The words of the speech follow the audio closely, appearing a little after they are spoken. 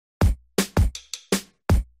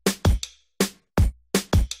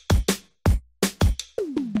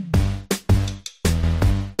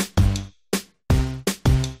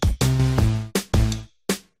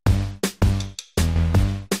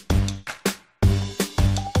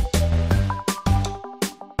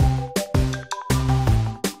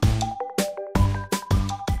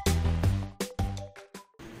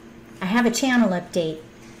have a channel update.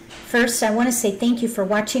 First, I want to say thank you for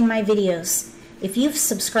watching my videos. If you've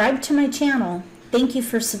subscribed to my channel, thank you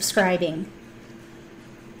for subscribing.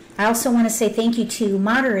 I also want to say thank you to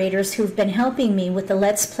moderators who've been helping me with the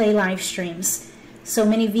Let's Play live streams. So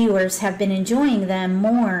many viewers have been enjoying them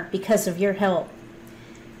more because of your help.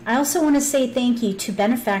 I also want to say thank you to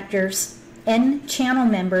benefactors and channel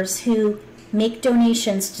members who make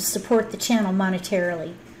donations to support the channel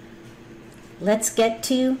monetarily. Let's get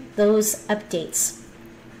to those updates.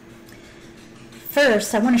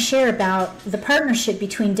 First, I want to share about the partnership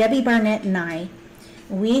between Debbie Barnett and I.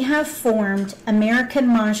 We have formed American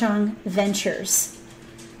Mahjong Ventures.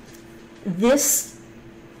 This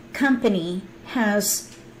company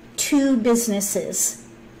has two businesses.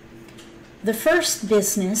 The first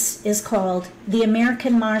business is called the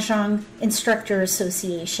American Mahjong Instructor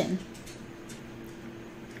Association.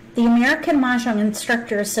 The American Mahjong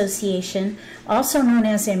Instructor Association, also known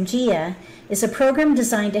as AMJIA, is a program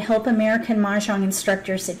designed to help American Mahjong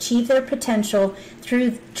instructors achieve their potential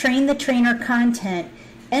through train-the-trainer content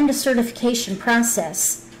and a certification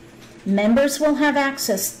process. Members will have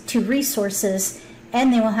access to resources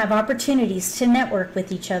and they will have opportunities to network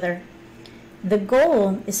with each other. The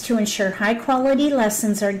goal is to ensure high-quality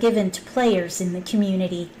lessons are given to players in the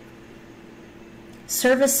community.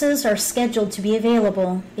 Services are scheduled to be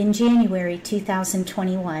available in January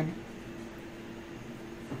 2021.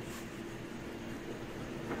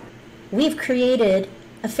 We've created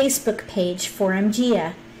a Facebook page for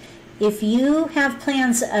AMJIA. If you have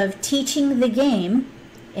plans of teaching the game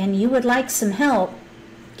and you would like some help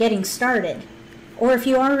getting started, or if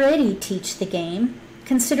you already teach the game,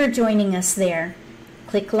 consider joining us there.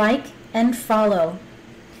 Click like and follow.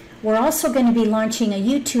 We're also going to be launching a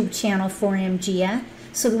YouTube channel for AMJIA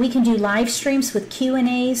so that we can do live streams with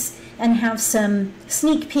Q&As and have some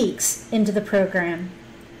sneak peeks into the program.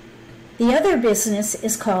 The other business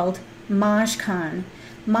is called MahjCon.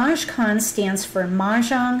 MahjCon stands for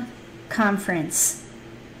Mahjong Conference.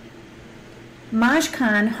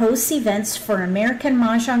 MahjCon hosts events for American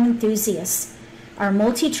Mahjong enthusiasts. Our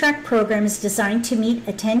multi-track program is designed to meet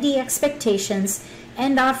attendee expectations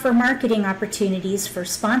and offer marketing opportunities for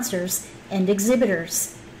sponsors and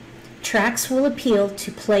exhibitors. Tracks will appeal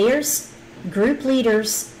to players, group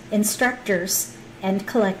leaders, instructors, and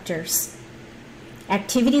collectors.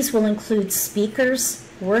 Activities will include speakers,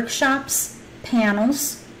 workshops,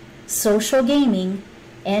 panels, social gaming,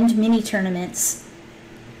 and mini tournaments.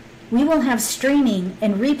 We will have streaming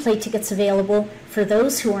and replay tickets available for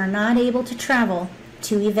those who are not able to travel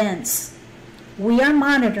to events. We are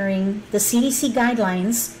monitoring the CDC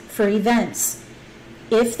guidelines for events.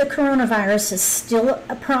 If the coronavirus is still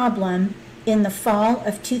a problem in the fall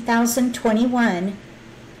of 2021,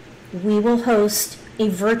 we will host a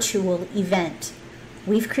virtual event.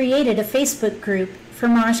 We've created a Facebook group for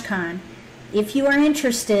MahjCon. If you are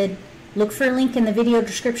interested, look for a link in the video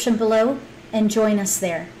description below and join us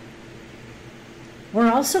there.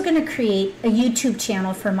 We're also going to create a YouTube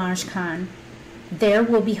channel for MahjCon. There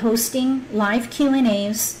we'll be hosting live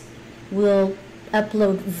Q&As, we'll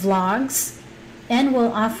upload vlogs, and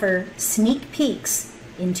we'll offer sneak peeks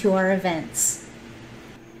into our events.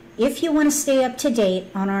 If you want to stay up to date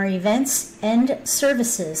on our events and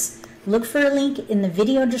services, look for a link in the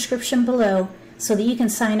video description below so that you can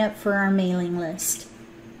sign up for our mailing list.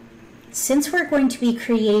 Since we're going to be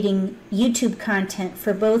creating YouTube content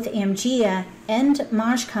for both AMJIA and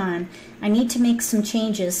MahjCon, I need to make some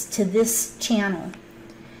changes to this channel.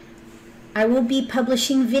 I will be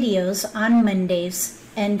publishing videos on Mondays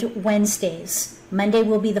and Wednesdays. Monday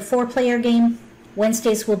will be the 4-player game,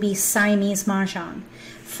 Wednesdays will be Siamese Mahjong.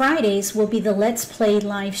 Fridays will be the Let's Play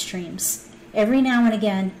live streams. Every now and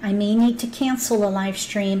again, I may need to cancel a live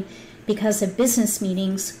stream because of business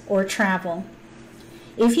meetings or travel.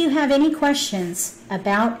 If you have any questions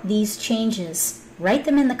about these changes, write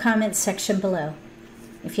them in the comments section below.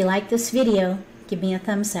 If you like this video, give me a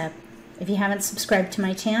thumbs up. If you haven't subscribed to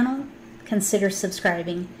my channel, consider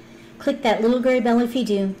subscribing. Click that little gray bell if you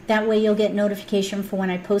do. That way you'll get notification for when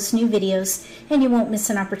I post new videos and you won't miss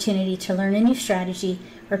an opportunity to learn a new strategy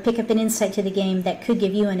or pick up an insight to the game that could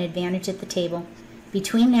give you an advantage at the table.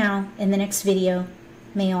 Between now and the next video,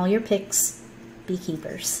 may all your picks be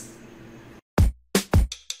keepers.